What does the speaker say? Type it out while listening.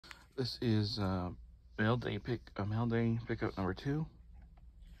This is mail day pickup number 2.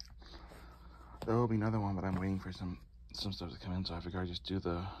 There will be another one, but I'm waiting for some stuff to come in, so I figured I'd just do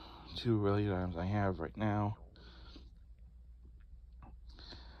the 2 related items I have right now.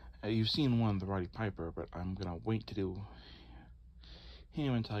 You've seen one, the Roddy Piper, but I'm gonna wait to do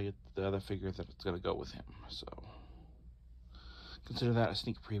him until I get the other figure that's gonna go with him. So consider that a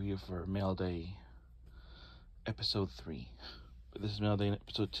sneak preview for Mail Day episode 3. But this is Mail Day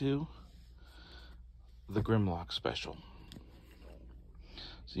episode 2, the Grimlock special.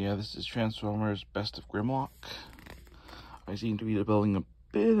 So yeah, this is Transformers Best of Grimlock. I seem to be developing a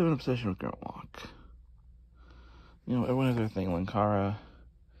bit of an obsession with Grimlock. You know, everyone has their thing. Linkara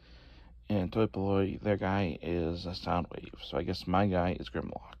and Toy Polloi, their guy is a Soundwave, so I guess my guy is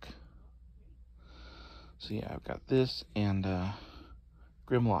Grimlock. So yeah, I've got this and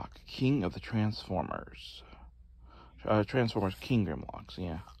Grimlock, King of the Transformers. Transformers King Grimlock, so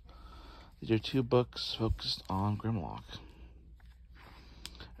yeah. These are 2 books focused on Grimlock.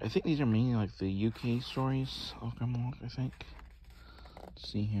 I think these are mainly like the UK stories of Grimlock, I think.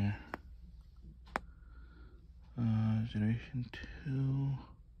 Let's see here. Generation 2.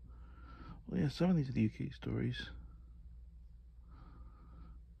 Well, yeah, some of these are the UK stories.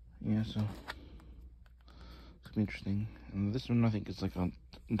 Yeah, so it's gonna be interesting. And this one, I think, is like an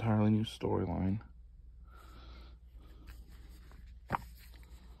entirely new storyline.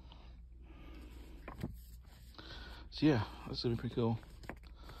 So yeah, this is gonna be pretty cool.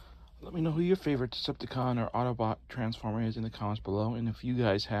 Let me know who your favorite Decepticon or Autobot Transformer is in the comments below, and if you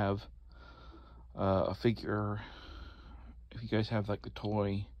guys have a figure, if you guys have like the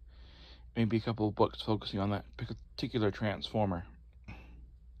toy, maybe a couple of books focusing on that particular Transformer.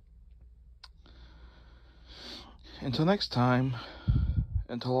 Until next time,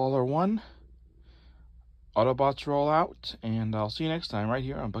 until all are one, Autobots roll out, and I'll see you next time right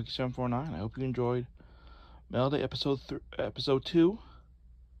here on Bucky749. I hope you enjoyed Mail Day episode 2,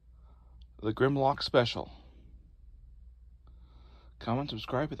 the Grimlock special. Comment,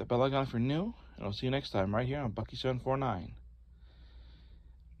 subscribe, hit the bell icon if you're new, and I'll see you next time right here on Bucky749.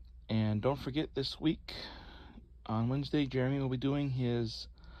 And don't forget, this week on Wednesday, Jeremy will be doing his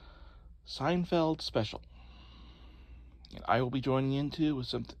Seinfeld special, and I will be joining in too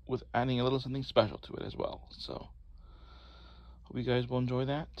with adding a little something special to it as well. So hope you guys will enjoy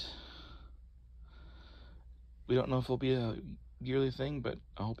that. We don't know if it'll be a yearly thing, but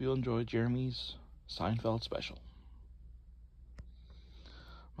I hope you'll enjoy Jeremy's Seinfeld special.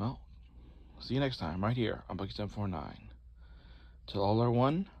 Well, see you next time right here on Bucky749. Till all are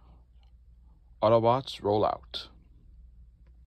one, Autobots roll out.